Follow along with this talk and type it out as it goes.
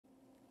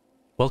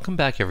Welcome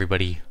back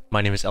everybody,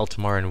 my name is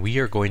Eltimar and we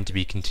are going to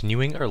be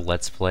continuing our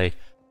Let's Play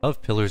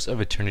of Pillars of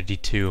Eternity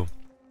 2.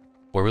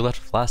 Where we left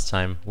off last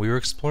time, we were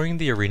exploring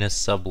the arena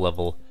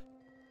sub-level.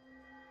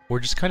 We're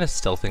just kind of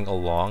stealthing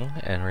along,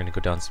 and we're going to go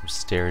down some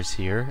stairs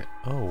here.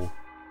 Oh.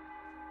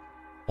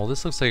 Well,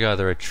 this looks like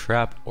either a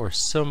trap or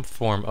some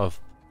form of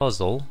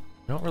puzzle.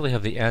 I don't really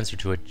have the answer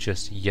to it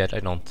just yet,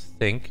 I don't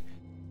think.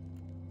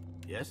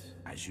 Yes,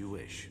 as you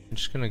wish. I'm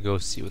just going to go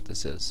see what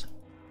this is.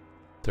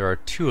 There are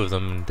two of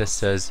them, and this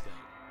says,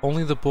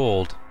 "Only the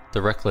bold,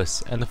 the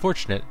reckless, and the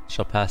fortunate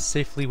shall pass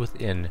safely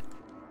within."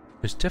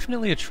 There's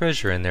definitely a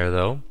treasure in there,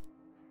 though.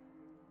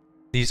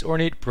 These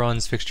ornate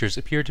bronze fixtures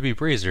appear to be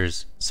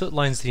braziers. Soot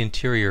lines the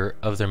interior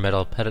of their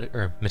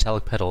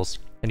metallic petals,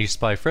 and you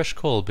spy fresh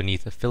coal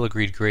beneath a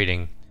filigreed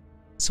grating.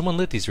 Someone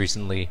lit these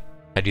recently.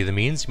 Had you the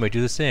means, you might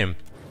do the same.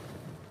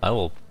 I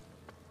will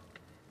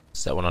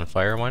set one on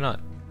fire, why not?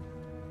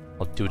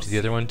 I'll do it to the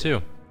other one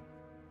too.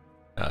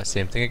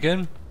 Same thing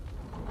again.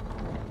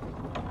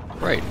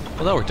 Right,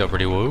 well that worked out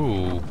pretty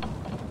well.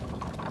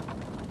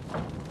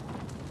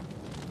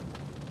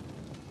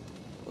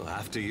 Well,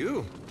 after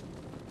you.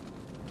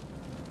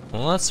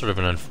 Well, that's sort of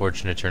an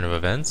unfortunate turn of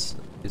events.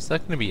 Is that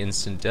going to be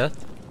instant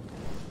death?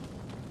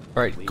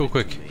 Alright, go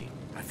quick.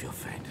 I feel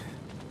faint.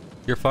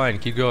 You're fine,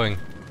 keep going.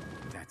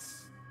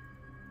 That's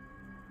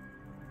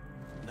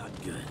not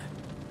good.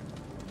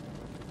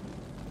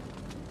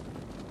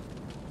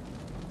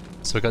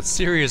 So I got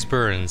serious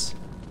burns.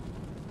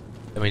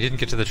 And we didn't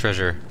get to the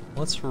treasure.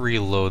 Let's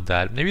reload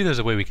that. Maybe there's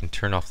a way we can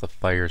turn off the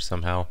fire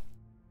somehow.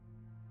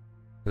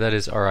 That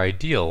is our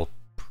ideal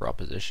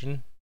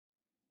proposition.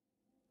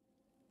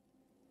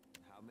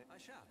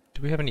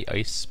 Do we have any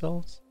ice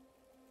spells?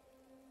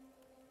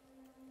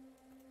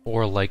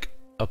 Or like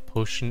a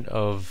potion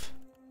of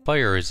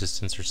fire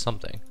resistance or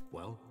something?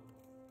 Well,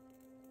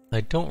 I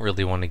don't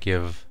really want to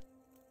give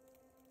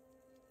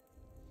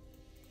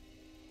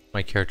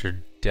my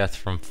character death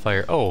from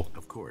fire. Oh,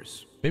 of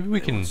course. maybe we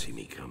They can. won't see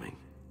me coming.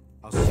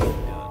 I'll see you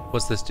done.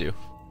 What's this do?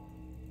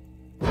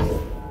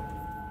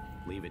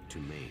 Leave it to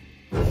me.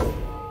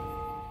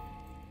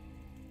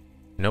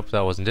 Nope,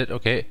 that wasn't it.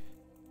 Okay.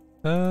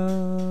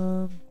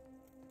 I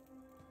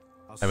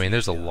mean,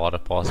 there's a lot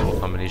of possible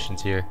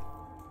combinations here.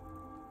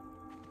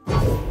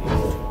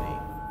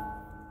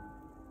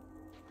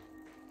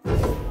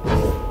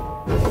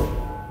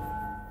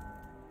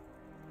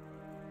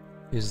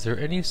 Is there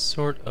any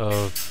sort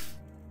of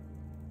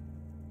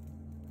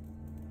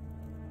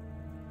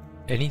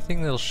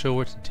anything that'll show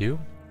what to do?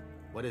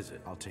 What is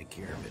it? I'll take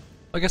care of it.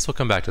 I guess we'll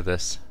come back to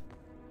this.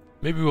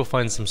 Maybe we'll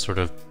find some sort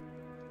of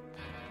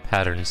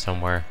pattern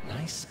somewhere.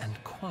 Nice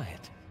and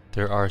quiet.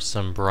 There are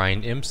some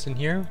brine imps in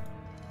here.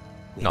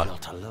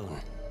 Not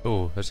alone.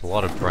 Oh, there's a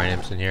lot of brine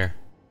imps in here.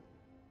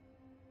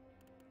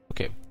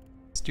 Okay,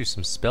 let's do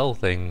some spell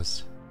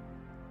things.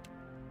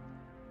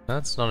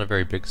 That's not a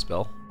very big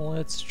spell.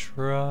 Let's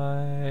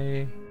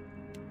try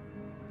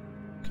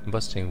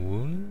combusting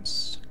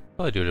wounds.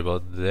 Probably do it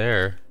about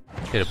there.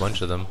 Hit a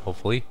bunch of them,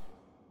 hopefully.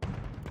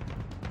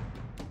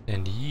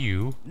 And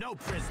you. No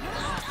prisoner.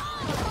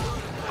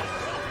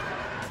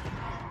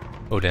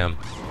 Oh damn.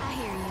 I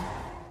hear you.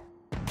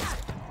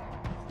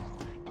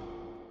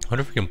 I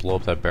wonder if we can blow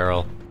up that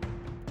barrel.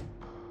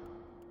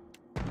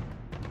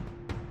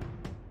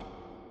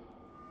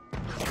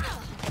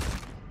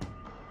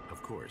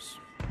 Of course.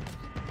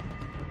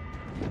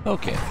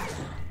 Okay,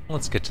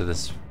 let's get to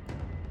this.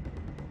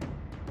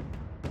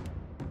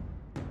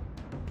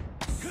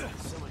 So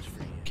much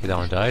for you. Okay, that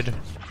one died.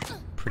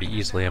 Pretty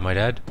easily, I might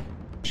add.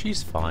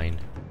 She's fine.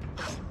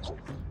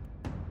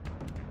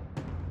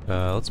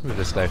 Let's move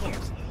this guy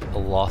a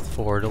lot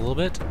forward a little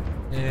bit.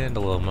 And a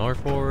little more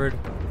forward.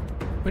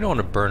 We don't want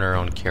to burn our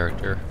own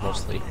character,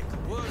 mostly.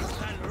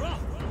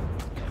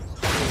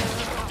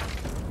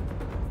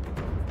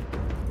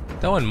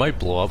 That one might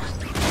blow up.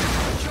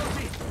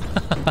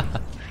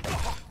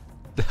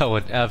 That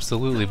one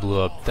absolutely blew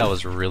up. That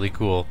was really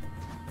cool.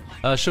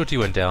 Shoti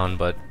went down,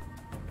 but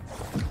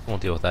we'll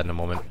deal with that in a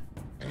moment.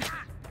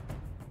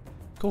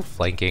 Go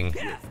flanking.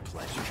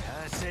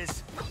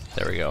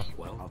 There we go.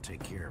 Well, I'll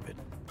take care of it.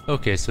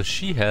 Okay, so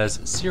she has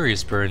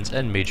serious burns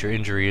and major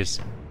injuries.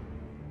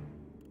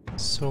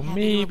 So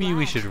maybe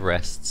we should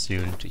rest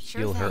soon to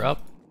heal her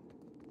up.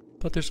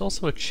 But there's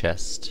also a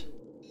chest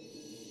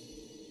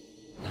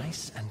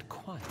Nice and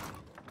quiet.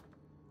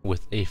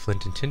 with a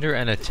flint and tinder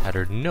and a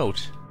tattered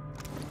note.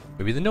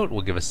 Maybe the note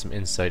will give us some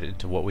insight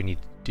into what we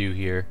need to do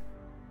here.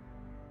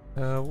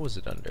 What was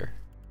it under?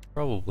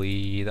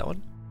 Probably that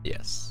one?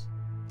 Yes.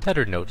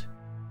 Tattered note.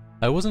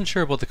 I wasn't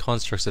sure about the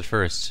constructs at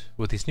first.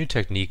 With these new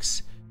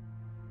techniques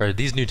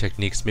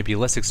may be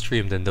less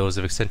extreme than those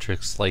of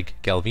eccentrics like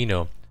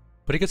Galvino,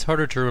 but it gets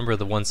harder to remember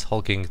the once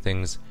hulking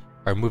things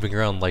are moving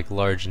around like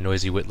large,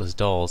 noisy, witless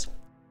dolls.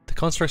 The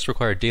constructs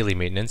require daily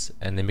maintenance,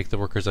 and they make the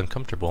workers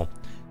uncomfortable.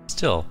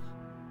 Still,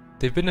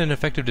 they've been an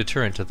effective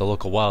deterrent to the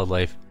local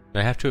wildlife,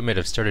 and I have to admit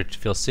I've started to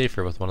feel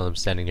safer with one of them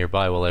standing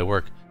nearby while I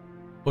work.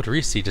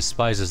 Otorisi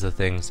despises the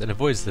things and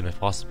avoids them if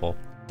possible.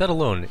 That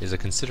alone is a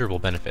considerable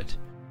benefit.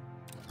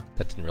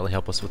 That didn't really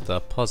help us with the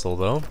puzzle,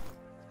 though.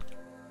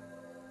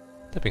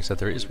 That being said,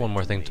 there is one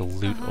more thing to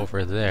loot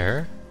over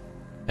there.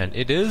 And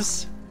it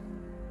is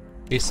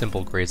a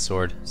simple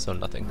greatsword, so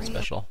nothing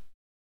special.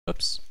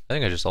 Oops, I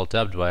think I just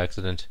alt-tabbed by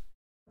accident.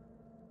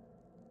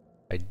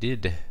 I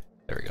did.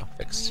 There we go,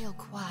 fixed. Real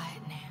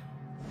quiet now.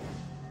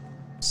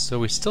 So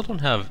we still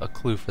don't have a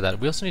clue for that.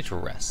 We also need to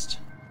rest.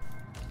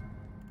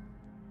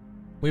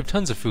 We have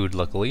tons of food,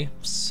 luckily,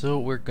 so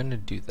we're gonna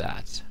do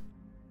that.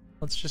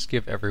 Let's just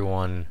give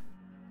everyone...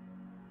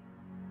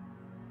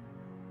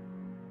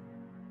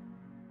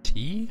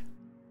 tea?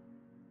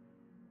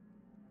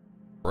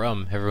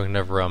 Rum. Everyone can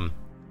have rum.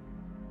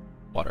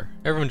 Water.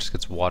 Everyone just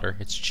gets water.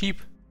 It's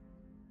cheap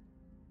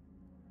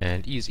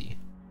and easy.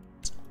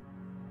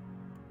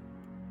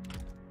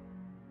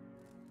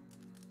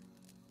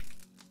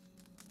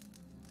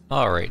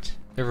 Alright.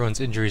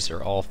 Everyone's injuries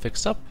are all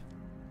fixed up.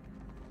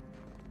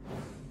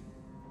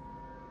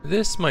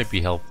 This might be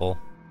helpful.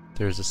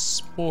 There's a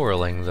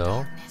sporling,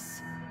 though,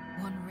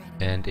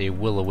 and a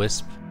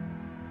will-o-wisp.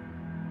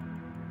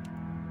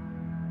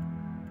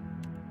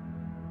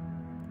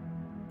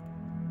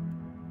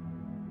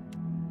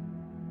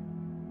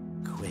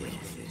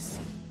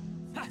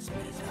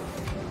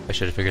 I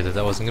should have figured that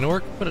that wasn't going to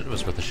work, but it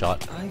was worth a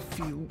shot. I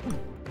feel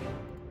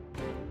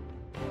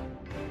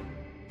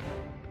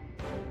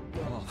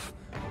off.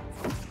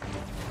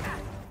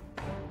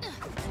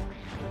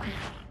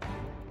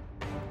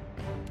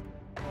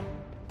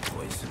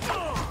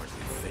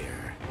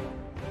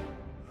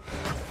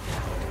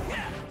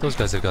 Those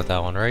guys have got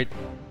that one, right?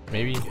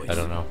 Maybe? I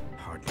don't know.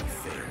 Hardly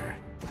fair.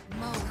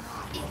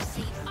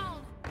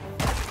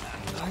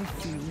 I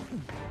feel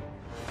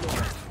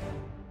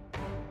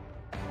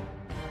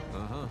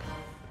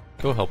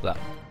Go help that.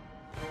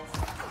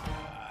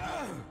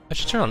 I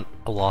should turn on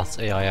Aloth's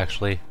AI,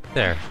 actually.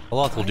 There.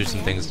 Aloth will do some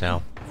things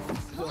now.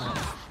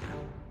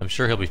 I'm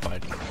sure he'll be fine.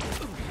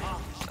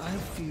 I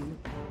feel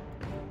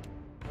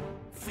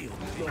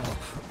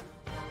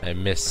I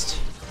missed.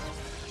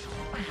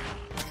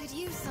 Could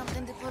use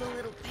something to put a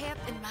little pep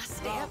in my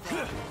step.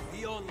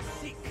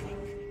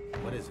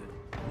 What is it?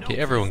 Okay,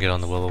 everyone get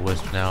on the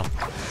will-o-wisp now.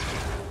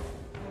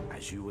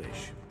 As you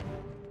wish.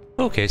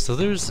 Okay, so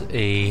there's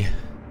a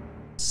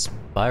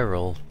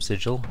spiral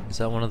sigil. Is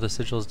that one of the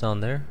sigils down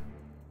there?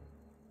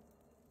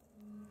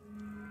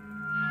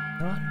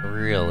 Not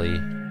really.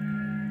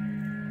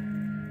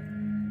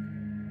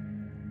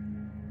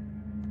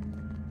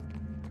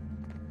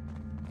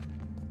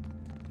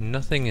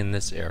 Nothing in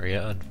this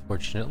area,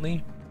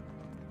 unfortunately.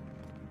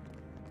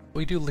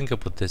 We do link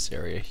up with this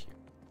area here.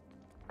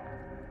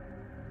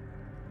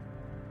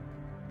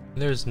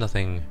 There's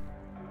nothing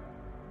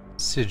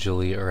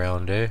sigil-y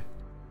around, eh?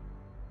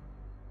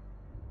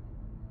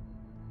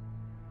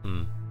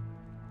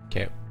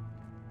 Okay.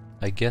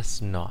 I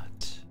guess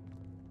not.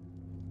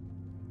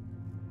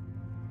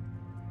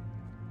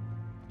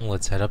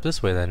 Let's head up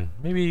this way then.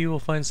 Maybe you will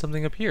find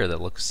something up here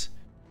that looks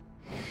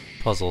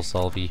puzzle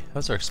solvey.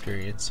 How's our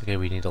experience? Okay,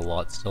 we need a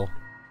lot still.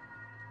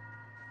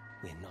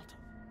 we're not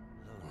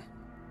alone.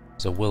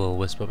 There's a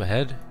will-o-wisp up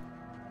ahead.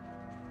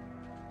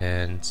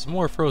 And some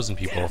more frozen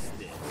people.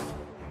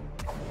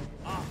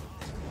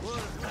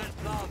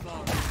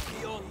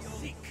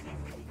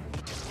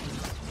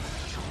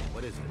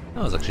 What is it?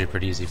 That was actually a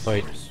pretty easy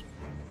fight.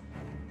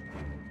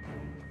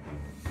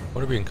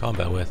 What are we in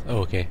combat with? Oh,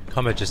 okay.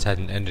 Combat just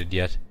hadn't ended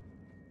yet.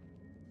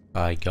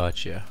 I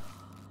gotcha.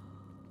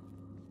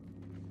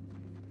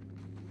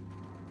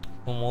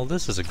 Well,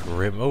 this is a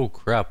grim... Oh,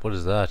 crap. What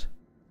is that?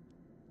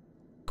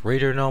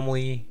 Greater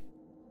anomaly.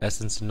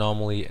 Essence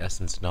anomaly.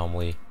 Essence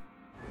anomaly.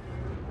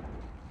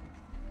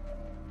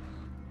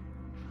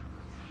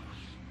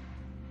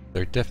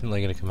 They're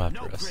definitely going to come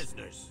after us.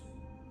 Prisoners.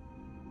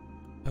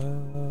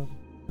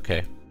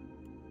 Okay.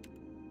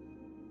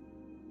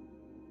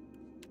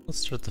 Let's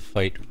start the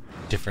fight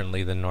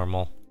differently than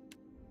normal.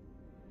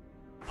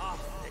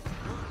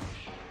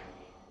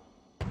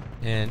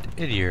 And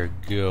Idier,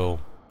 go.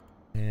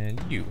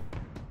 And you.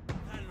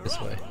 This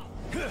way.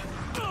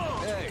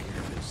 Hey,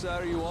 whose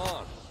side are you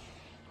on?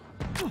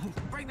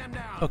 Bring them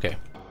down. Okay.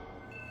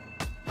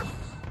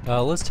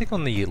 Let's take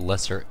on the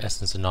lesser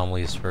essence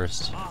anomalies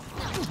first.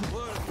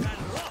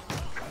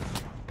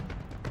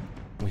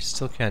 We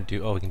still can't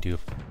do... Oh, we can do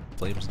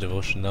Flames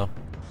Devotion, though.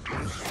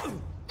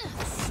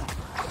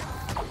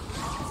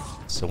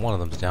 So one of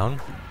them's down.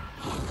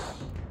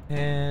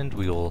 And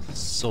we will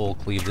soul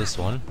cleave this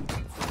one.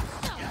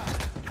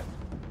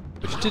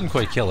 Which didn't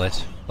quite kill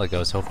it, like I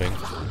was hoping.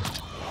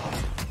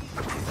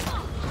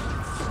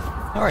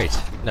 Alright,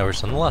 now we're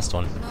just on the last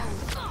one.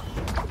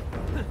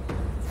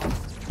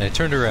 And it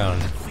turned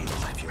around.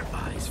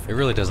 It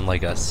really doesn't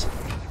like us.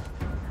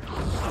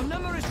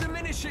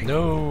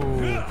 No,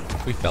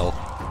 we fell.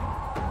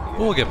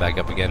 We'll get back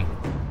up again.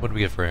 What do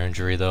we get for our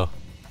injury, though?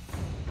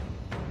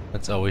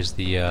 That's always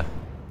the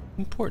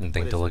important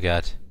thing to look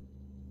at.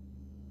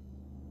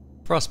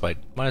 Frostbite.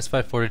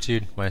 -5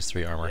 fortitude,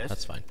 -3 armor. Yes?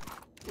 That's fine.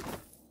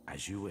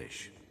 As you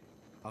wish.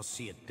 I'll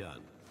see it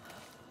done.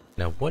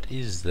 Now, what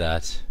is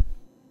that?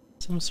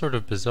 Some sort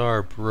of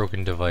bizarre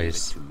broken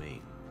device. To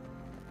me.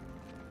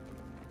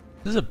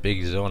 This is a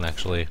big zone,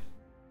 actually.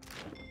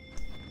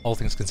 All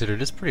things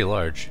considered, it's pretty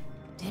large.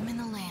 Dim in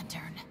the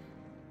lantern.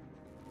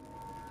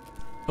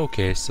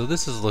 Okay, so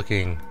this is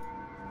looking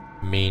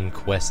main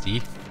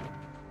questy.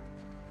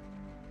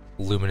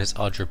 Luminous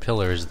Audra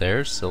Pillar is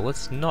there, so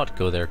let's not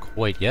go there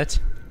quite yet.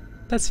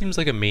 That seems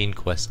like a main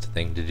quest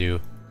thing to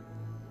do.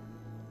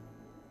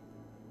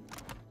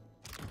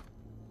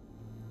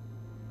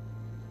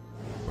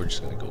 We're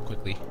just gonna go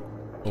quickly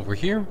over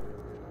here.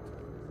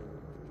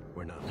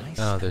 We're not.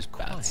 Oh, there's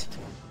bats.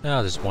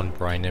 Oh, there's one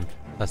brine imp.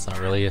 That's not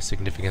really a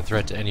significant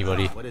threat to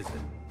anybody. What is it?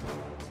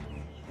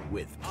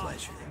 With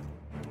pleasure.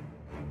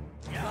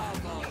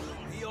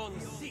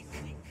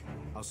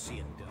 I'll see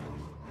it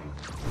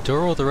done.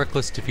 Doro the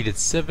Reckless defeated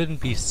 7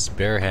 beasts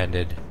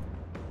barehanded.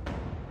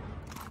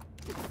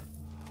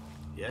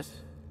 Yes?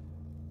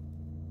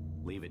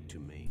 Leave it to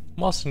me.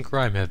 Moss and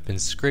grime have been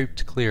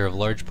scraped clear of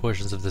large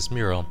portions of this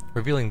mural,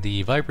 revealing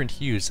the vibrant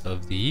hues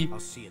of the I'll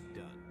see it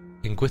done.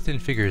 Engwithan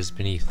figures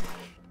beneath.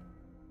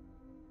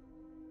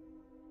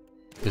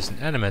 There's an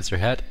Animancer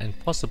hat and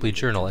possibly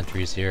journal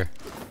entries here.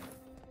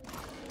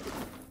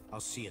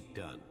 I'll see it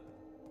done.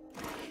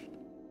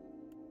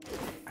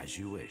 As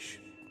you wish.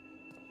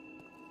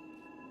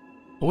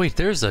 Oh wait,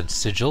 there's a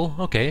sigil.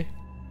 Okay.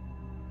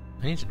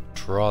 I need to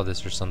draw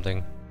this or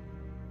something.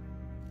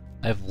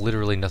 I have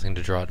literally nothing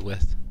to draw it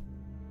with.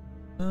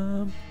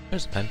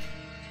 There's a pen.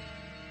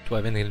 Do I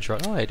have anything to draw?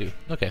 Oh, I do.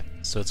 Okay,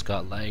 so it's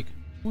got like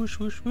whoosh,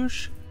 whoosh,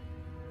 whoosh.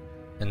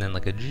 And then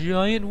like a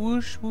giant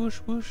whoosh, whoosh,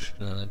 whoosh.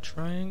 And then a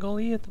triangle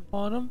E at the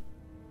bottom.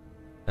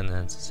 And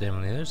then it's the same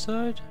on the other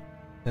side.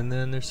 And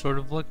then there's sort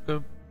of like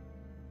a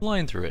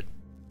line through it.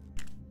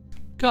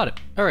 Got it.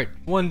 Alright,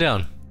 one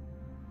down.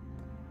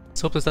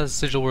 Let's hope that's the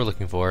sigil we're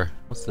looking for.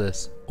 What's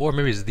this? Or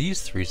maybe it's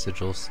these 3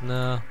 sigils.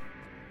 Nah.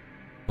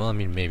 Well, I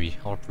mean, maybe.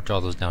 I'll draw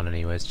those down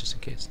anyways, just in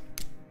case.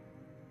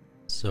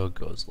 So it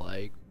goes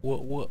like,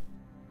 what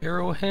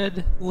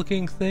arrowhead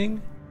looking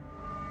thing?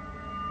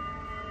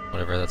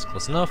 Whatever, that's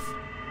close enough.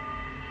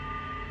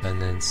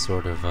 And then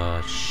sort of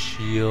a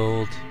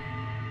shield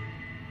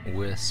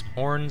with some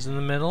horns in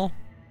the middle.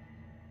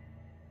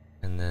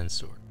 And then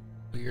sort of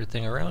weird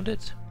thing around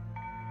it.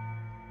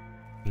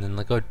 And then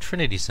like a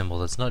trinity symbol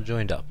that's not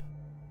joined up.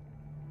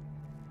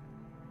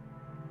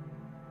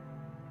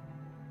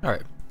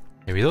 Alright.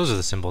 Maybe those are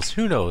the symbols.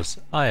 Who knows?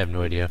 I have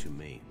no idea. To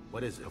me.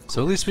 What is it?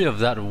 So at least we have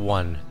that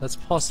one. That's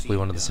possibly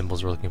one of the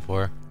symbols we're looking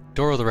for.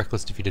 Doro the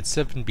Reckless defeated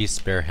 7 beasts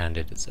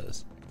barehanded, it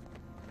says.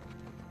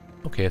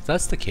 Okay, if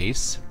that's the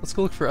case, let's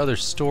go look for other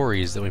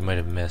stories that we might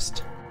have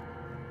missed.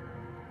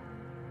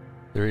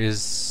 There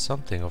is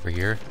something over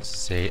here. This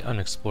is a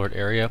unexplored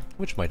area,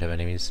 which might have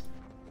enemies.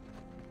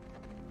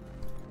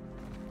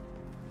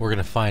 We're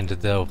gonna find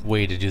the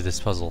way to do this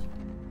puzzle.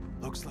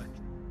 Looks like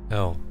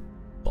Oh,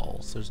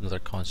 balls. There's another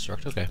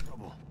construct. Okay.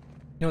 trouble.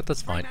 You know what,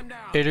 that's fine.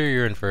 Hater,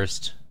 you're in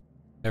first.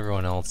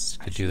 Everyone else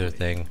could do their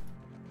thing.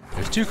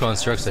 There's 2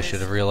 constructs, I should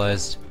have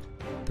realized.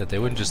 That they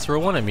wouldn't just throw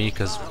one at me,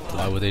 because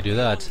why would they do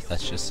that?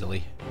 That's just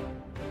silly.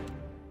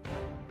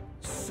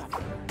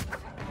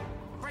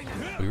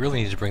 We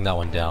really need to bring that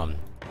one down.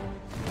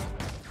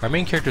 Our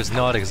main character is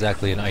not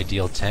exactly an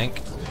ideal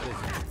tank.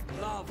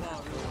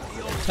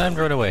 Time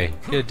to run away.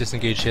 Get a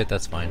disengaged hit,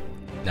 that's fine.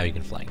 Now you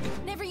can flank.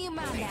 Never you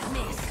mind that,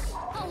 miss.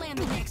 I'll land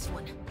the next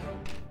one.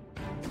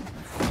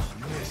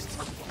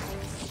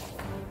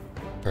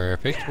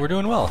 Perfect, we're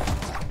doing well.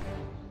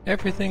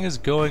 Everything is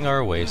going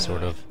our way,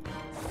 sort of.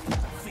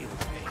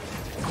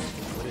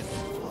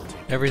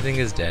 Everything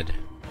is dead.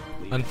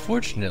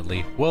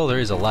 Unfortunately, well, there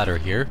is a ladder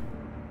here,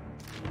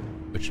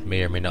 which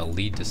may or may not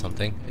lead to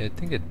something. I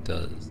think it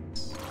does.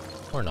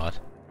 Or not.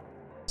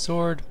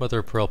 Sword, mother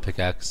of pearl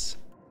pickaxe.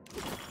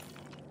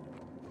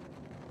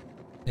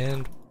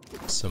 And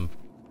some...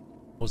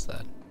 what was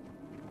that?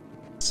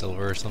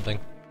 Silver or something?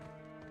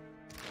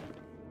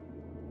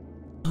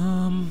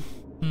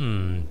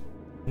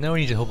 Now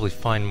we need to hopefully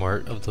find more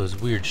of those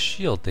weird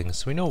shield things.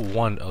 So we know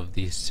one of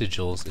these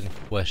sigils in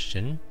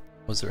question.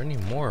 Was there any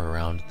more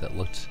around that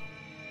looked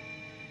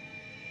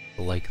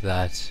like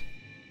that?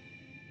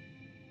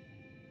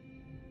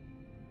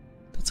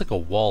 That's like a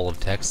wall of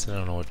text. I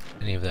don't know what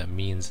any of that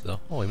means though.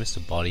 Oh, I missed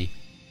a body.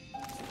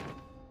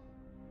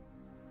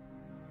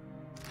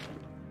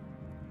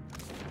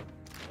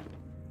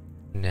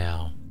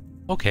 Now,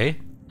 okay,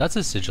 that's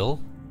a sigil.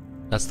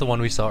 That's the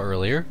one we saw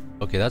earlier.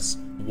 Okay, that's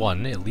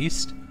one at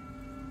least.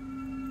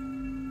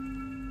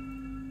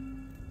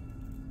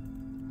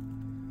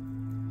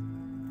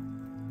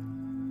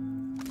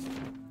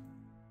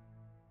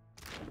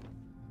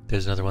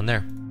 There's another one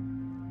there.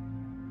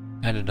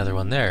 And another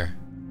one there.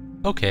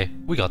 Okay,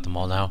 we got them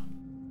all now.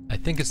 I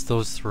think it's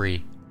those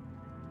 3.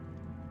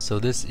 So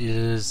this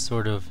is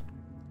sort of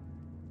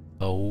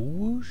a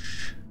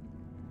whoosh.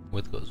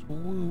 With goes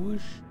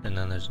whoosh. And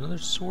then there's another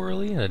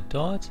swirly and a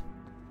dot.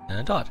 And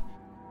a dot.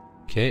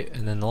 Okay,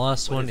 and then the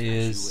last one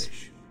is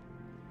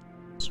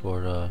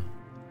sort of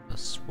a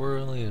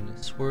swirly and a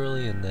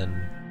swirly and then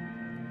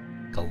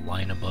like a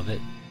line above it.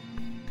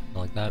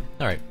 Something like that.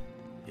 Alright,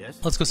 Yes?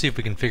 let's go see if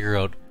we can figure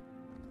out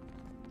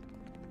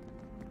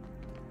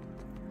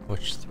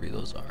which 3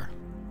 those are.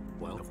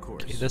 Well, of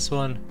course. Okay, this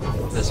one,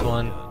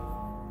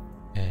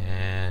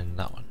 and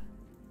that one.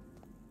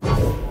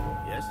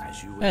 Yes,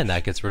 as you wish. And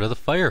that gets rid of the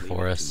fire Leave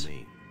for it us. to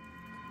me.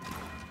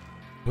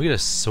 We get a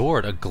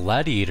sword, a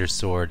gladiator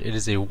sword. It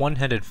is a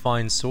one-handed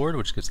fine sword,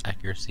 which gives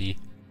accuracy,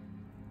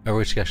 or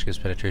which actually gives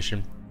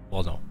penetration.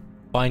 Well, no.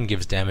 Fine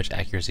gives damage,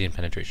 accuracy, and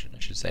penetration, I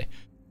should say.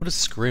 What does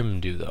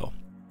Scrim do, though?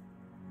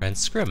 And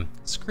Scrim.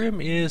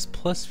 Scrim is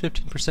plus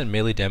 15%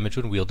 melee damage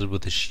when wielded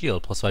with a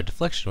shield, plus 5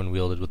 deflection when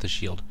wielded with a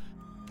shield.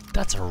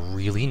 That's a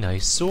really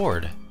nice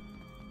sword.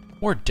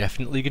 We're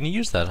definitely going to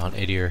use that on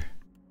Adir.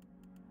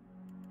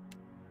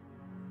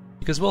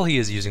 Because while he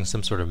is using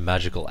some sort of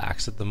magical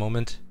axe at the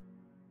moment,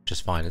 which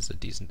is fine, it's a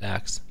decent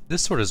axe,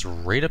 this sword is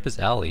right up his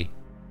alley.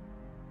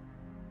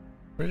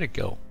 Where did it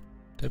go?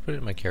 Did I put it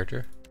in my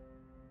character?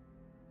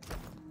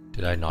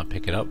 Did I not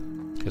pick it up?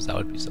 Because that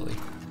would be silly.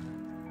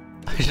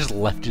 I just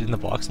left it in the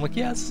box. I'm like,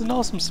 yeah, this is an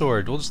awesome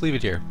sword. We'll just leave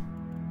it here.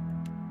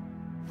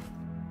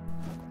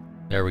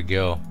 There we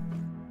go.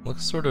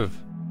 Looks sort of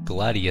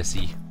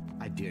gladius-y.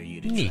 I dare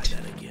you to Neat. try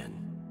that again.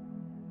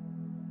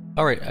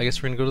 Alright, I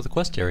guess we're gonna go to the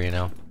quest area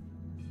now.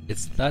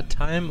 It's that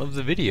time of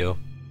the video.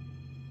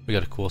 We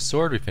got a cool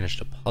sword, we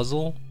finished a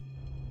puzzle.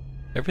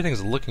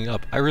 Everything's looking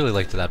up. I really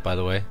liked that, by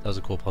the way. That was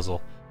a cool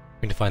puzzle.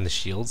 We need to find the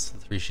shields, the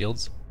 3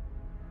 shields.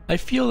 I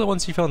feel that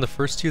once you found the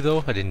first 2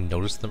 though, I didn't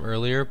notice them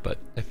earlier, but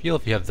I feel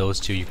if you have those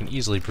 2, you can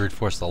easily brute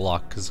force the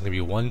lock, because it's going to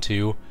be 1,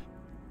 2,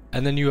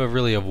 and then you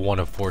really have 1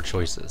 of 4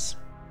 choices.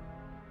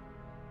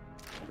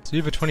 So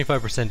you have a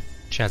 25%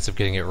 chance of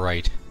getting it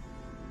right,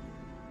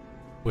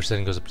 which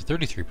then goes up to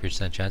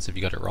 33% chance if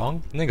you got it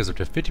wrong, and then goes up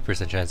to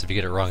 50% chance if you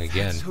get it wrong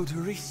again. So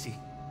Dorisi.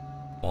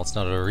 Well, it's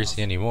not Orisi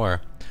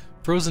anymore.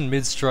 Frozen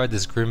mid-stride,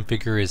 this grim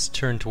figure is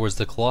turned towards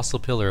the colossal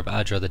pillar of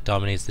Adra that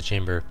dominates the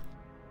chamber.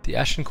 The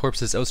ashen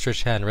corpse's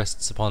outstretched hand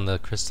rests upon the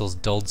crystal's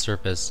dulled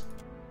surface.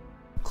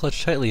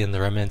 Clutched tightly in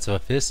the remnants of a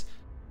fist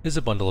is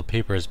a bundle of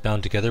papers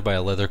bound together by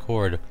a leather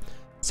cord.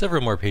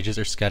 Several more pages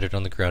are scattered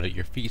on the ground at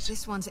your feet.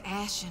 This one's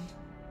ashen.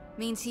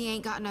 Means he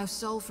ain't got no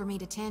soul for me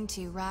to tend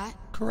to, right?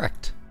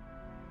 Correct.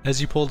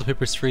 As you pull the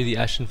papers free, the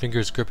ashen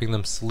fingers gripping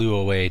them slew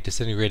away,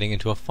 disintegrating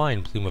into a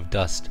fine plume of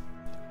dust.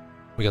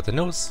 We got the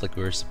notes like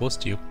we were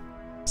supposed to.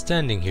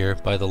 Standing here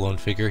by the lone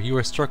figure, you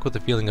are struck with a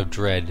feeling of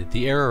dread.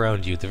 The air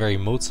around you, the very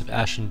motes of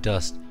ashen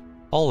dust,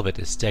 all of it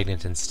is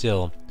stagnant and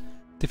still.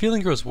 The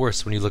feeling grows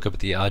worse when you look up at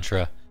the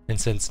Adra and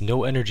sense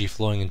no energy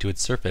flowing into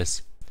its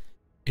surface.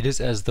 It is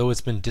as though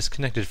it's been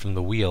disconnected from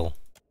the wheel.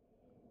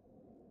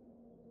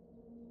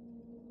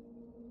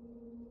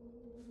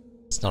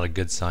 It's not a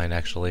good sign,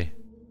 actually.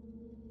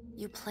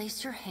 You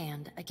place your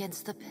hand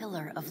against the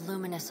pillar of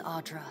luminous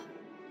Adra.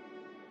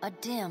 A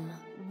dim,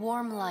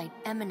 warm light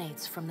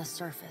emanates from the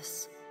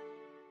surface,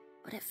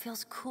 but it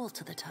feels cool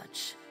to the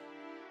touch.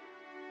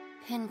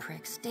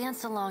 Pinpricks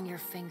dance along your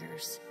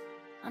fingers,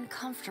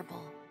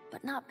 uncomfortable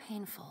but not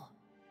painful.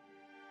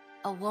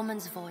 A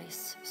woman's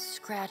voice,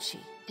 scratchy,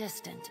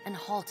 distant, and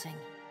halting,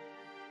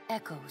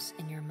 echoes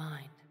in your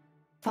mind.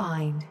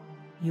 Find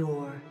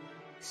your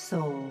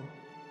soul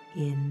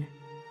in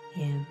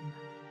him.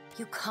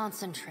 You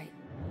concentrate,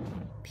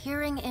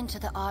 peering into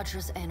the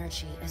Adra's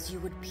energy as you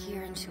would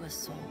peer into a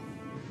soul.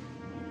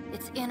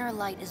 Its inner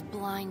light is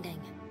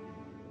blinding,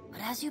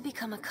 but as you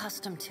become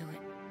accustomed to it,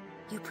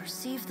 you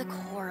perceive the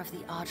core of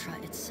the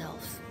Adra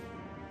itself,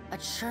 a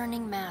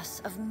churning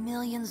mass of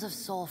millions of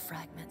soul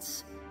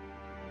fragments.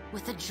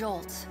 With a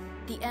jolt,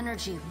 the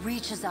energy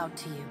reaches out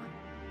to you.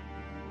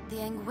 The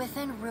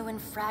Engwithan ruin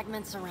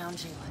fragments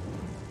around you,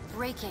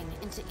 breaking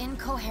into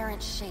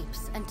incoherent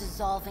shapes and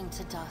dissolving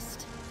to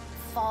dust,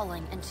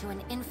 falling into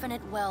an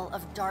infinite well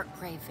of dark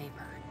gray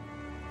vapor.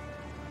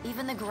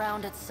 Even the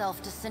ground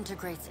itself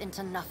disintegrates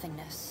into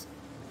nothingness.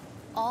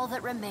 All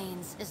that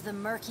remains is the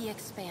murky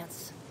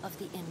expanse of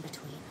the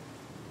in-between.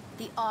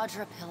 The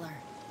Adra pillar,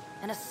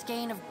 and a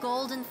skein of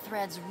golden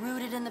threads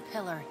rooted in the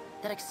pillar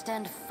that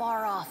extend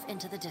far off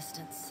into the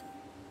distance.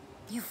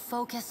 You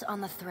focus on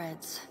the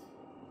threads.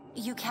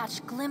 You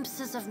catch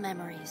glimpses of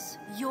memories,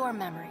 your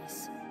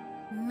memories,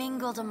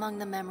 mingled among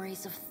the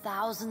memories of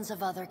thousands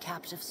of other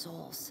captive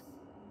souls.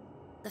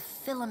 The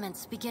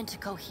filaments begin to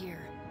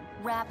cohere,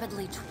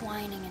 rapidly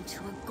twining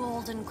into a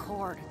golden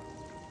cord.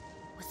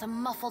 With a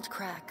muffled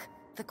crack,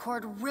 the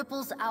cord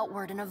ripples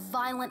outward in a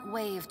violent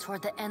wave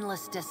toward the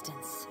endless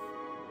distance.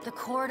 The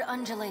cord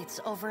undulates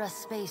over a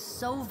space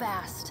so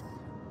vast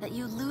that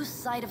you lose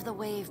sight of the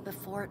wave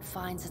before it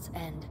finds its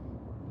end.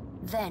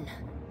 Then,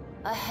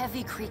 a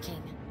heavy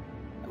creaking,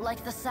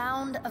 like the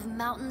sound of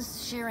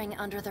mountains shearing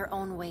under their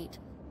own weight,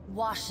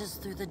 washes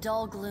through the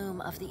dull gloom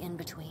of the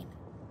in-between.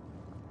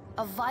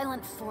 A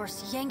violent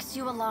force yanks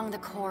you along the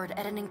cord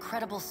at an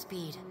incredible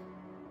speed.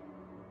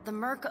 The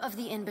murk of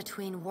the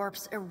in-between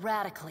warps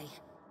erratically,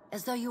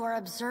 as though you are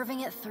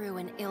observing it through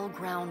an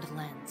ill-ground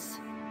lens.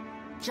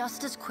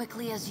 Just as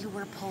quickly as you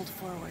were pulled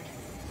forward,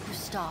 you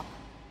stop,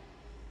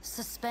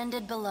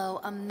 suspended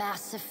below a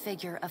massive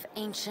figure of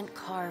ancient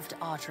carved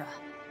Adra.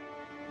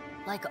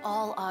 Like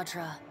all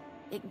Audra,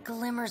 it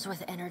glimmers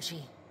with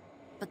energy,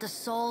 but the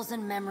souls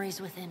and memories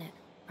within it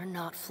are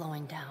not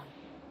flowing down.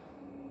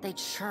 They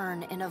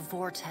churn in a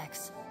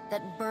vortex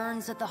that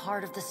burns at the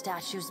heart of the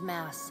statue's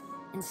mass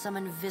in some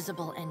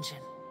invisible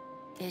engine.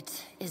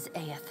 It is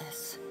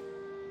Aethys.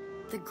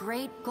 The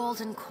great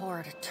golden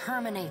cord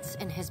terminates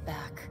in his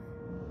back,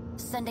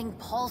 sending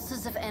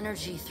pulses of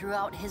energy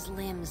throughout his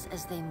limbs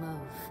as they move.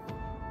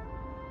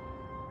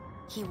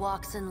 He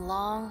walks in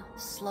long,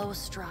 slow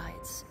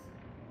strides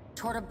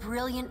toward a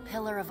brilliant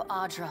pillar of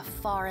Audra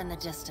far in the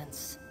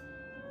distance.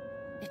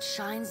 It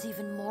shines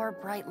even more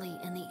brightly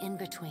in the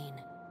in-between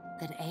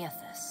than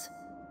Aethys.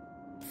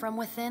 From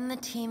within the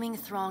teeming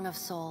throng of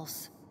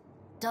souls,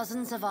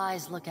 dozens of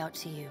eyes look out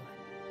to you.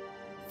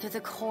 Through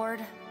the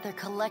cord, their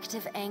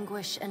collective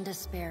anguish and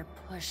despair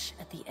push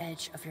at the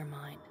edge of your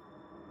mind.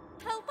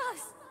 Help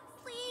us!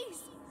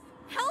 Please!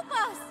 Help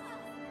us!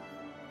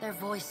 Their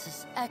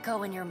voices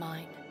echo in your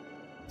mind.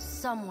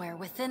 Somewhere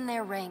within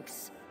their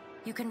ranks,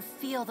 you can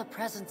feel the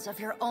presence of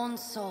your own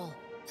soul,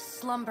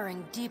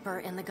 slumbering deeper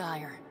in the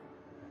gyre.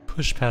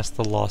 Push past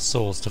the lost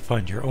souls to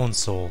find your own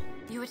soul.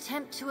 You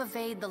attempt to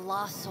evade the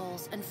lost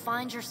souls and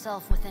find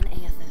yourself within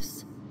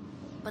Aethys.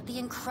 But the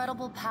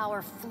incredible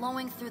power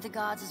flowing through the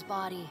god's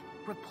body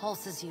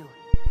repulses you.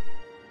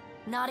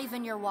 Not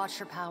even your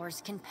Watcher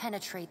powers can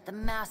penetrate the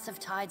massive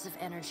tides of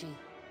energy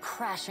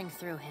crashing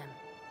through him.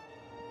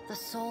 The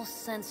souls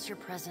sense your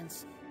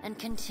presence and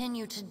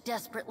continue to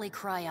desperately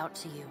cry out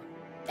to you.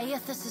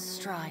 Aethys'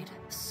 stride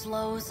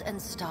slows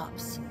and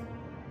stops.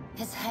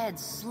 His head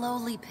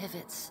slowly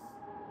pivots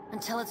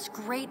until its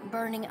great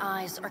burning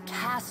eyes are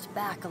cast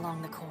back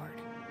along the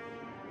cord.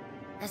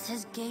 As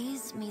his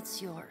gaze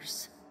meets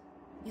yours,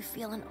 you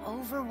feel an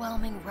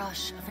overwhelming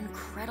rush of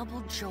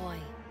incredible joy,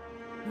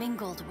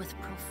 mingled with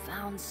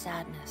profound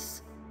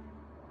sadness.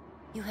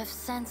 You have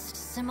sensed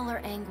similar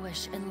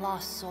anguish in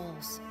lost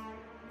souls,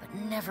 but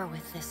never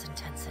with this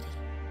intensity.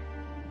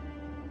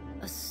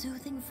 A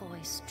soothing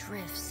voice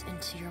drifts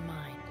into your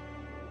mind.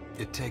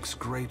 It takes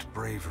great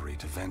bravery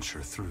to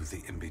venture through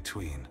the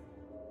in-between,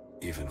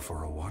 even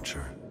for a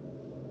Watcher.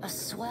 A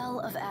swell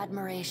of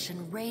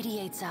admiration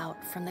radiates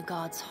out from the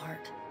god's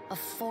heart, a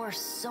force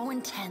so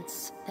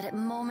intense that it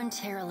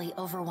momentarily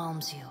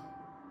overwhelms you.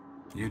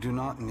 You do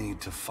not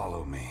need to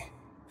follow me,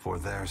 for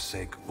their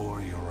sake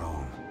or your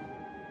own.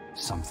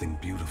 Something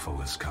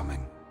beautiful is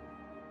coming.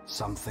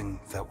 Something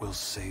that will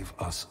save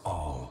us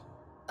all.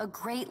 A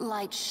great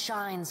light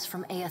shines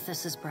from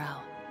Aethys'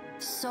 brow,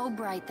 so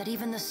bright that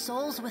even the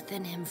souls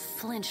within him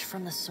flinch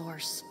from the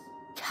source,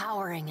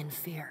 cowering in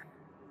fear.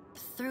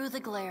 Through the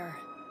glare,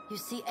 you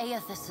see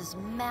Aethys'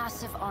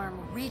 massive arm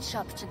reach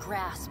up to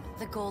grasp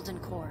the golden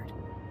cord.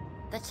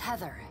 The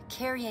tether,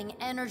 carrying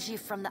energy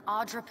from the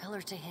Audra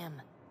pillar to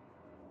him,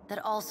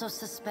 that also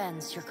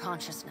suspends your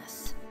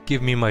consciousness.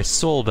 Give me my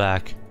soul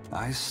back.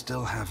 I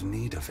still have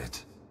need of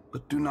it,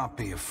 but do not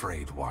be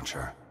afraid,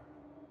 Watcher.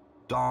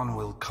 Dawn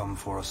will come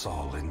for us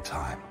all in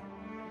time.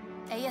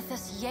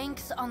 Aethys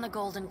yanks on the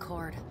golden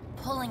cord,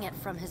 pulling it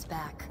from his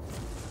back.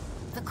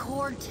 The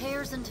cord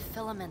tears into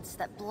filaments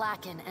that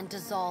blacken and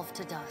dissolve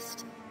to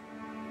dust.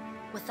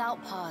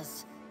 Without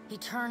pause, he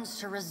turns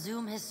to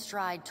resume his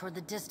stride toward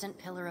the distant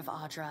pillar of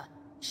Audra,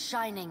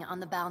 shining on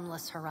the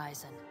boundless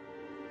horizon.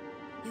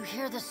 You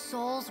hear the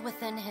souls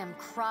within him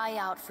cry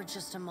out for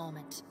just a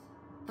moment,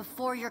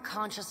 before your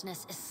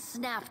consciousness is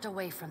snapped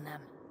away from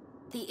them.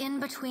 The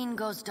in-between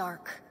goes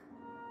dark.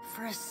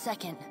 For a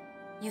second,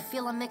 you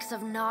feel a mix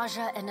of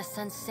nausea and a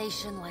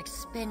sensation like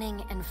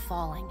spinning and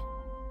falling.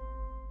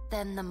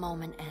 Then the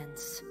moment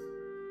ends.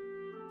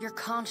 Your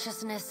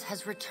consciousness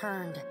has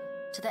returned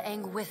to the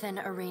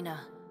Engwithan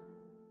arena.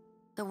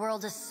 The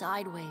world is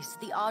sideways,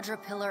 the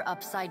Audra pillar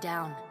upside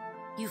down.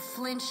 You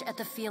flinch at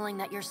the feeling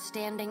that you're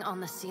standing on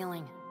the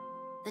ceiling.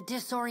 The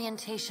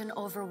disorientation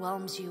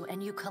overwhelms you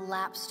and you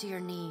collapse to your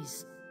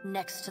knees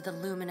next to the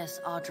luminous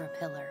Audra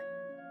pillar.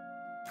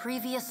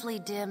 Previously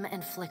dim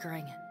and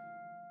flickering,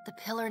 the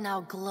pillar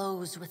now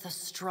glows with a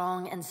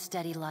strong and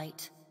steady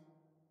light.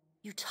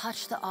 You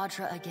touch the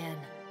Audra again,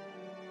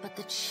 but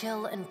the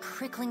chill and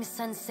prickling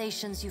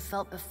sensations you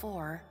felt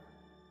before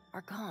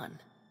are gone,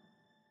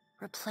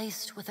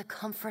 replaced with a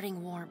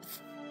comforting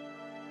warmth,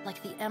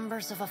 like the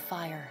embers of a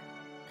fire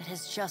that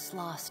has just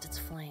lost its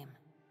flame.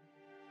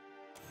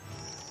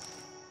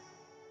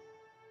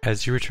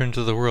 As you return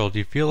to the world,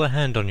 you feel a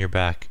hand on your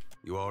back.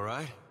 You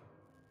alright?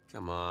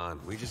 Come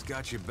on, we just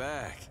got you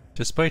back.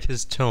 Despite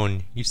his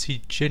tone, you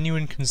see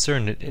genuine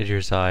concern in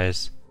Idrir's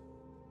eyes.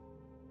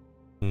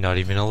 Not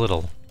even a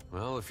little.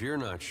 Well, if you're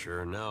not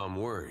sure, now I'm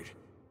worried.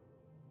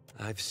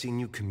 I've seen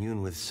you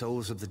commune with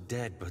souls of the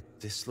dead, but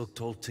this looked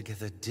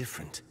altogether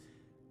different.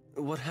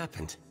 What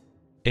happened?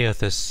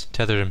 Aethys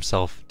tethered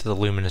himself to the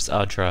luminous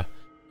Audra,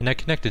 and I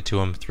connected to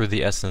him through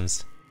the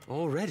essence.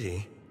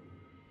 Already?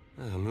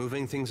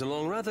 Moving things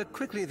along rather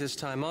quickly this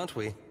time, aren't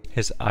we?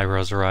 His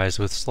eyebrows rise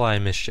with sly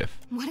mischief.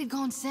 What did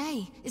Gon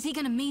say? Is he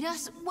gonna meet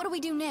us? What do we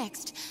do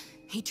next?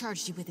 He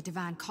charged you with a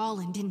divine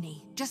calling, didn't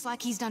he? Just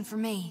like he's done for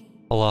me.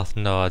 Aloth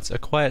nods, a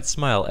quiet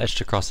smile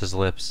etched across his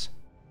lips.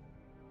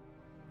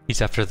 He's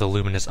after the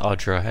luminous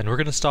Audra, and we're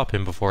gonna stop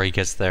him before he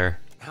gets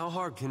there. How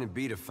hard can it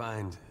be to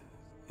find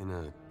in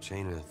a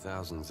chain of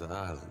thousands of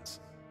islands?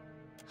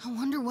 I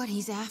wonder what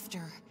he's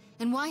after,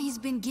 and why he's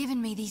been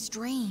giving me these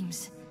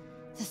dreams.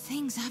 The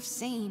things I've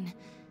seen,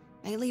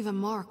 they leave a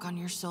mark on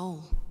your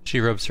soul.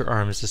 She rubs her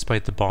arms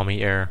despite the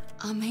balmy air.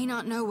 I may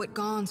not know what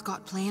Gon's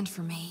got planned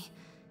for me,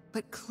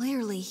 but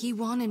clearly he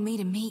wanted me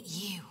to meet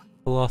you.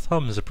 Aloth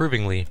hums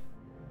approvingly.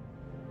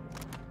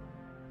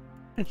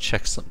 I'm gonna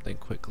check something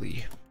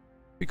quickly.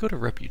 We go to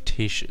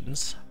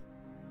reputations.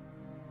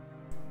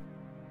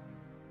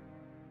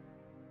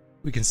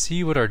 We can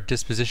see what our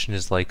disposition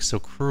is like, so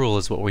cruel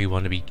is what we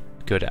want to be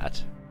good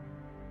at.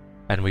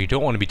 And we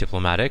don't want to be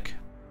diplomatic.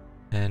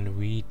 And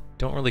we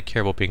don't really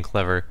care about being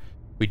clever.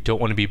 We don't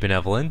want to be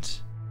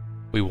benevolent.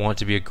 We want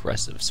to be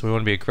aggressive. So we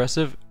want to be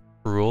aggressive,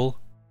 cruel,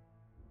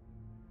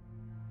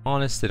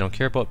 honest, they don't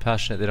care about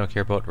passionate, they don't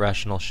care about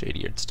rational,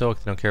 shady, and stoic,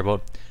 they don't care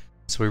about.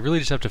 So we really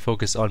just have to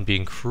focus on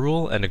being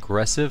cruel and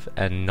aggressive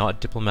and not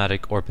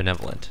diplomatic or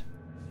benevolent.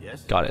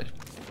 Yes? Got it.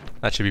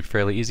 That should be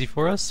fairly easy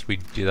for us. We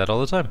do that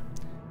all the time.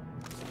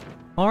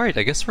 Alright,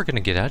 I guess we're gonna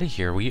get out of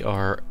here. We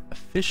are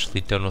officially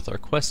done with our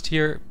quest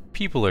here.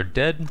 People are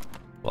dead.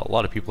 Well, a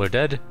lot of people are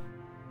dead.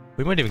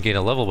 We might even gain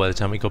a level by the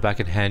time we go back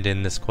and hand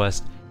in this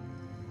quest.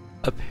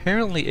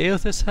 Apparently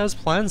Aothis has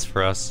plans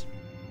for us.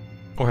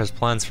 Or has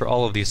plans for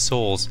all of these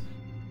souls.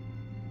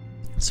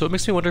 So it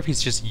makes me wonder if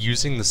he's just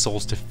using the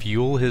souls to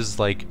fuel his,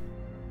 like,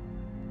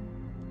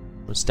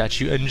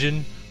 statue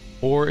engine,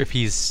 or if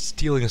he's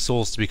stealing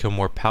souls to become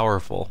more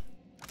powerful.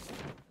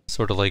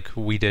 Sort of like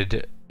we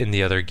did in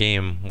the other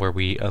game, where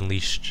we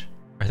unleashed,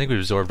 I think we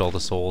absorbed all the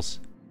souls.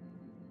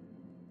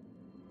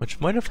 Which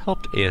might have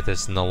helped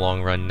Aothis in the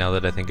long run, now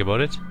that I think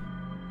about it.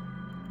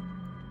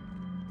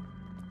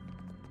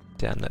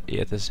 Damn that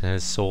Aothis and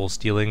his soul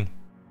stealing.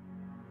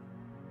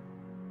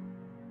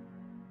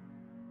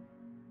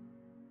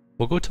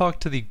 We'll go talk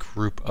to the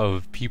group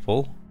of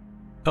people.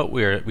 Oh,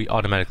 we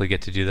automatically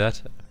get to do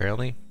that,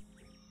 apparently.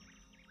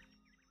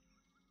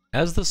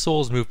 As the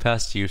souls move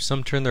past you,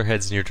 some turn their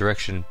heads in your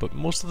direction, but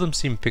most of them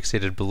seem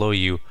fixated below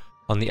you,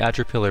 on the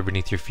Adra pillar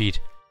beneath your feet.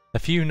 A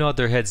few nod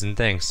their heads in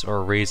thanks,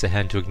 or raise a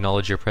hand to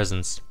acknowledge your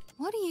presence.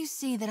 What do you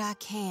see that I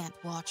can't,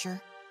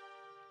 Watcher?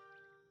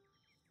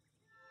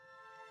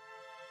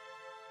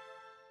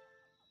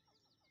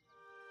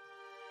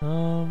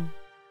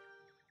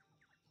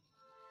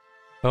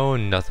 Oh,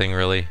 nothing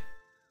really.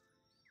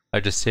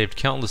 I just saved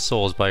countless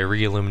souls by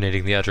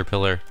re-illuminating the Adra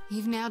pillar.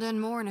 You've now done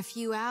more in a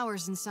few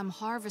hours than some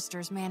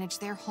harvesters manage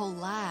their whole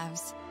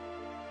lives.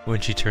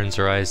 When she turns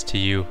her eyes to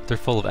you, they're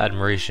full of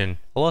admiration.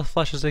 Aloth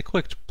flashes a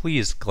quick,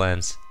 pleased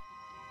glance.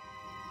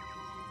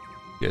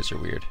 You guys are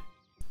weird.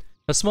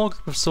 A small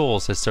group of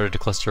souls has started to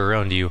cluster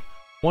around you.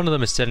 One of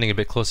them is standing a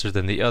bit closer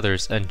than the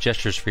others and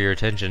gestures for your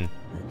attention.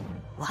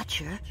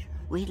 Watcher,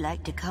 we'd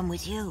like to come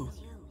with you.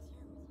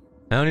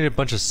 I don't need a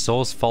bunch of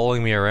souls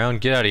following me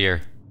around. Get out of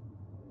here.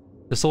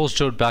 The souls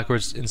jolt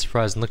backwards in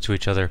surprise and look to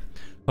each other.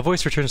 A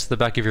voice returns to the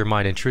back of your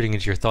mind, intruding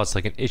into your thoughts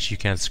like an itch you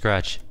can't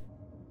scratch.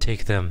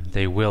 Take them.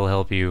 They will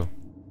help you.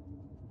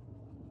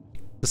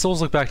 The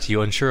souls look back to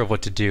you, unsure of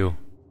what to do.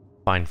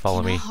 Fine,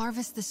 follow me. Can I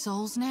harvest the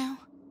souls now?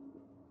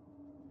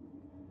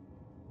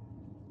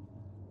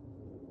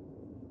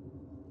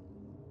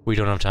 We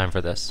don't have time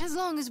for this. As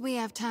long as we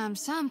have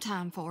some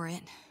time for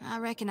it. I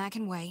reckon I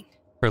can wait.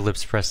 Her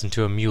lips press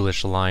into a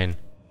mulish line.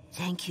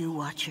 Thank you,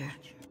 Watcher.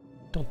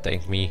 Don't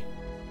thank me.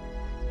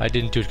 I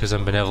didn't do it because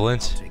I'm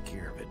benevolent. Take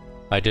care of it.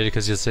 I did it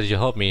because you said you'll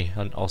help me,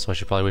 and also I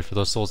should probably wait for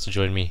those souls to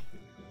join me.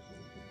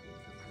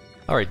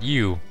 Alright,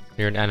 you're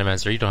an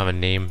animancer, you don't have a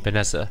name.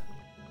 Vanessa.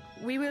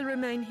 We will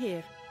remain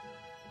here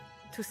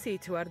to see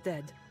to our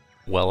dead.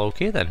 Well,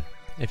 okay then.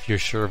 If you're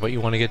sure of what you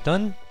want to get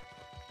done,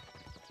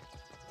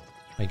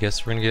 I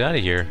guess we're gonna get out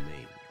of here.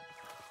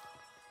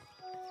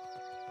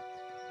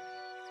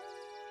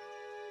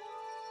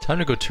 Time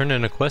to go turn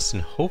in a quest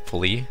and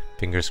hopefully,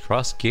 fingers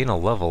crossed, gain a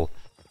level.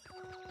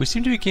 We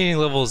seem to be gaining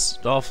levels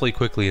awfully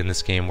quickly in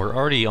this game. We're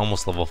already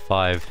almost level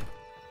 5.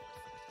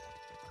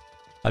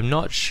 I'm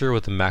not sure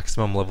what the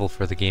maximum level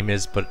for the game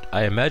is, but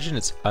I imagine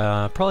it's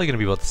probably going to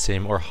be about the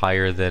same or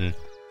higher than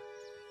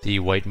the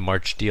White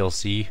March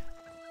DLC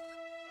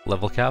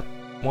level cap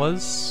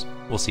was.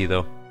 We'll see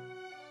though.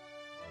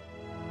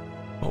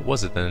 What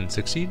was it then?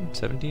 16?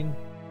 17?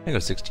 I think it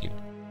was 16.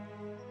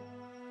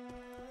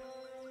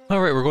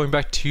 Alright, we're going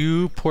back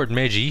to Port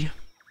Meiji,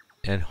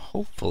 and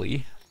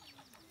hopefully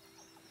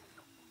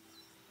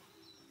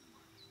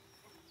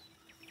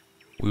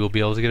we will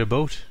be able to get a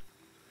boat.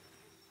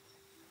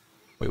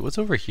 Wait, what's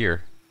over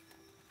here?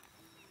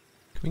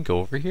 Can we go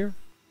over here?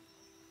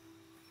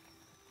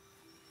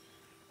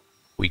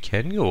 We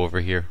can go over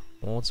here.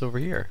 Well, what's over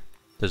here?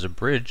 There's a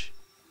bridge.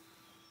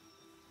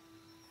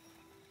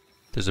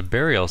 There's a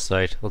burial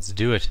site. Let's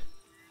do it.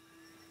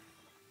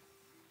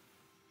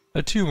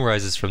 A tomb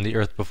rises from the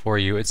earth before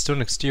you. Its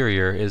stone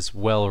exterior is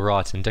well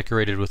wrought and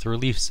decorated with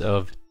reliefs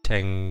of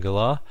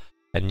Tengala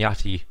and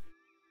Nyati.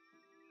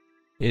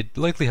 It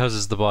likely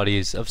houses the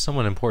bodies of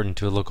someone important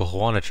to a local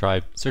Hawana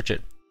tribe. Search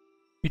it.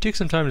 You take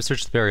some time to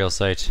search the burial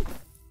site.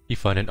 You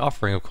find an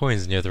offering of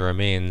coins near the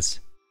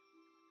remains.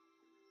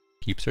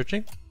 Keep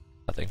searching?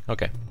 Nothing.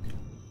 Okay.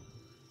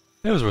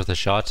 It was worth a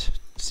shot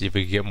to see if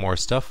we could get more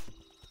stuff.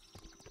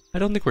 I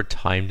don't think we're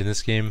timed in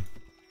this game,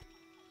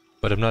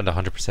 but I'm not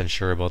 100%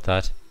 sure about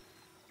that.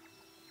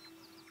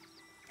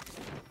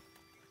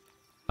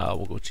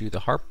 We'll go to the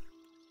harp.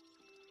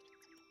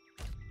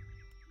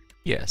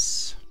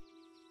 Yes.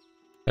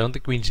 I don't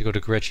think we need to go to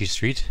Gretchy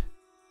Street.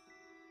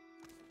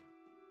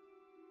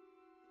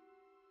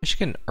 I should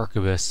get an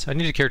arquebus. I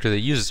need a character that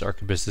uses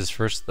arquebuses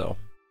first, though.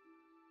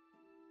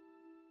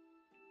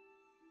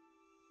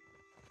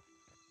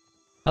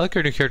 I like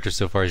our new character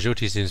so far.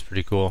 Jyoti seems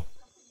pretty cool.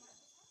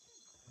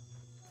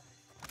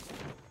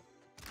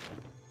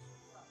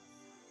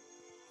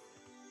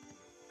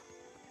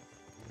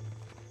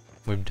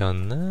 We've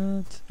done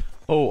that.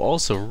 Oh,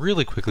 also,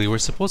 really quickly, we're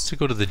supposed to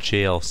go to the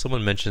jail.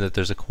 Someone mentioned that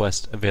there's a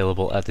quest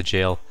available at the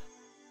jail.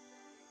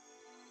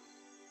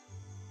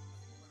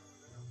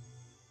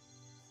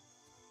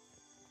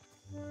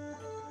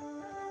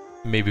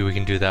 Maybe we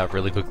can do that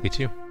really quickly,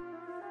 too.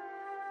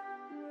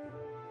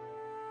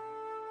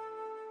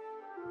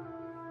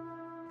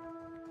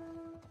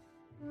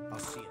 I'll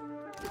see it.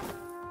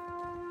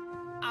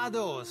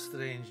 Ado,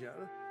 stranger.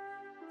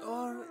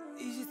 Or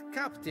is it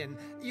captain?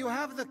 You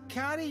have the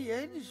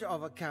carriage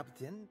of a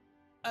captain.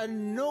 A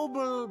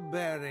noble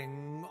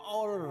bearing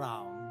all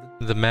around.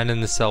 The man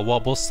in the cell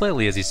wobbles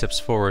slightly as he steps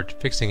forward,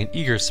 fixing an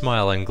eager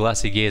smile and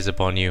glassy gaze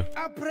upon you.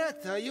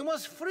 Apretta, you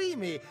must free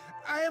me.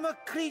 I am a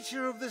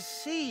creature of the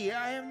sea.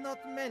 I am not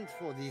meant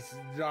for this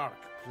dark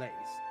place.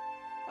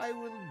 I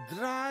will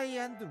dry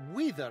and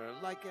wither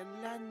like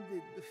a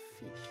landed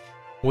fish.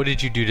 What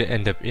did you do to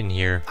end up in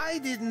here? I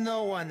did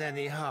no one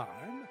any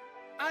harm.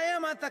 I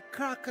am at the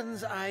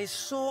Kraken's eye,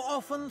 so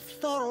often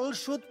Thorol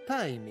should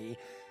pay me.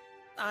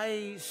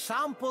 I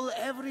sample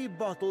every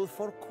bottle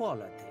for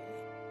quality.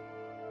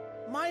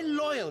 My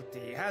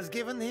loyalty has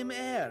given him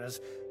heirs.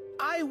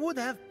 I would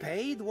have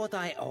paid what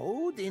I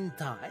owed in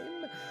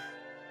time.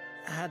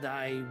 Had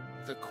I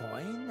the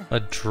coin? A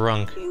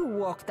drunk. You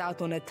walked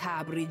out on a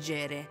tab,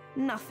 Rigere.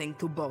 Nothing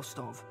to boast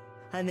of.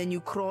 And then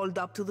you crawled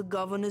up to the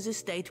governor's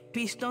estate,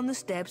 pissed on the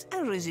steps,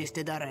 and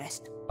resisted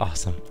arrest.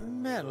 Awesome.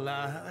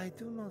 Merla, I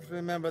do not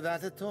remember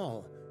that at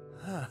all.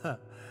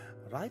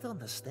 Right on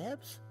the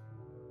steps?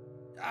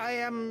 I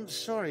am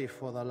sorry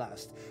for the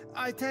last.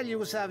 I tell you,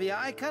 Savia,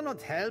 I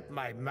cannot help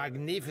my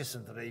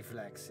magnificent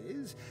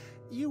reflexes.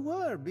 You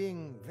were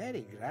being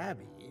very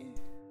grabby.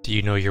 Do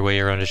you know your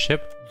way around a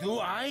ship? Do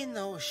I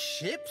know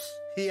ships?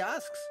 He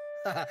asks.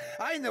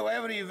 I know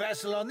every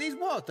vessel on these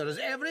waters,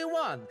 every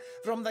one.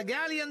 From the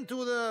galleon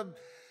to the...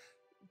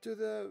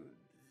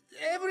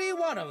 every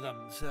one of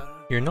them, sir.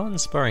 You're not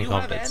inspiring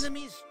confidence. You have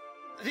enemies?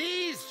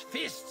 These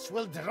fists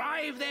will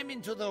drive them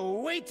into the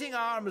waiting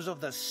arms of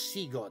the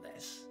sea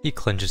goddess. He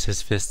clenches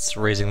his fists,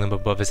 raising them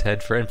above his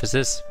head for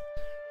emphasis.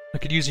 I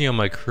could use you on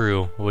my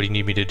crew. What do you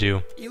need me to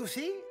do? You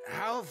see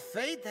how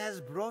fate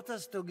has brought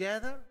us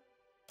together?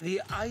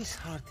 The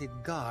ice-hearted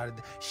guard,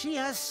 she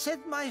has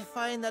set my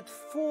fine at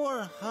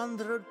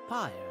 400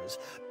 pyres.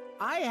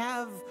 I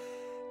have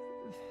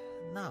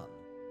none.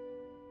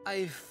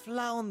 I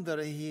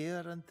flounder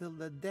here until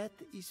the debt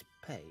is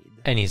paid.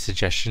 Any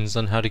suggestions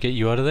on how to get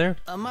you out of there?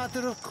 A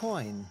matter of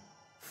coin.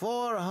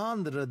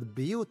 400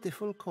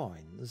 beautiful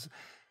coins.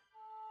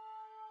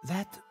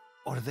 That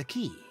or the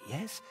key,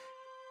 yes?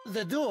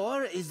 The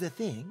door is the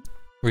thing.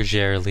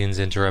 Rigere leans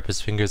in to wrap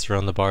his fingers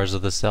around the bars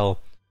of the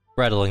cell,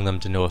 rattling them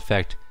to no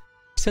effect.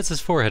 He sets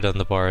his forehead on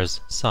the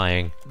bars,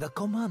 sighing. The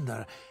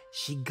commander,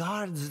 she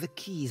guards the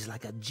keys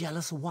like a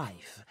jealous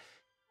wife.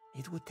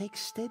 It would take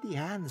steady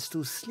hands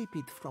to slip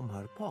it from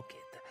her pocket.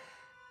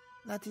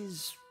 That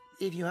is,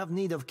 if you have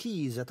need of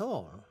keys at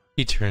all.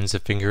 He turns a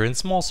finger in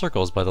small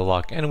circles by the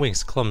lock and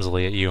winks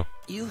clumsily at you.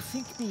 You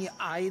think me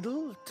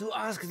idle to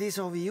ask this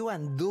of you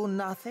and do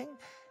nothing?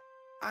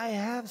 I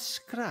have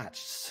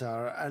scratched,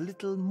 sir, a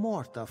little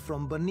mortar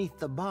from beneath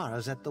the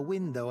bars at the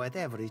window at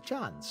every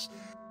chance.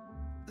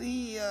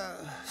 The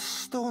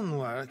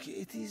stonework,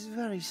 it is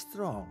very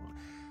strong.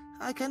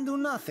 I can do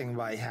nothing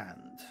by hand.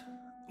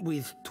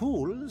 With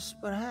tools,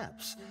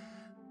 perhaps.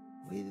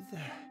 With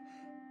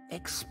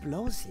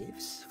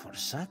explosives, for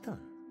certain.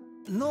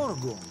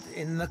 Norgund,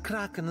 in the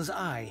Kraken's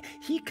eye,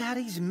 he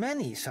carries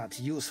many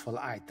such useful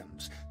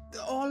items.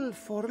 All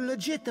for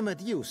legitimate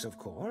use, of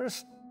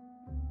course.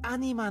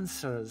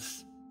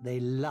 Animancers, they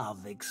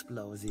love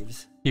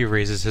explosives. He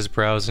raises his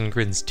brows and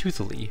grins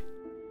toothily.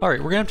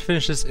 Alright, we're gonna have to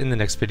finish this in the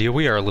next video.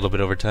 We are a little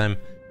bit over time.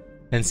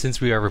 And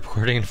since we are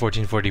recording in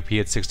 1440p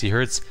at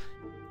 60Hz,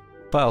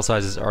 file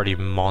size is already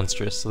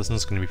monstrous, so this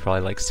one's going to be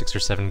probably like 6 or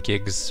 7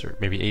 gigs, or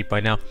maybe 8 by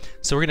now.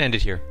 So we're going to end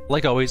it here.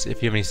 Like always,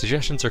 if you have any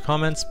suggestions or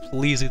comments,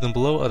 please leave them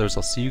below, otherwise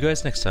I'll see you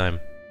guys next time.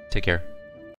 Take care.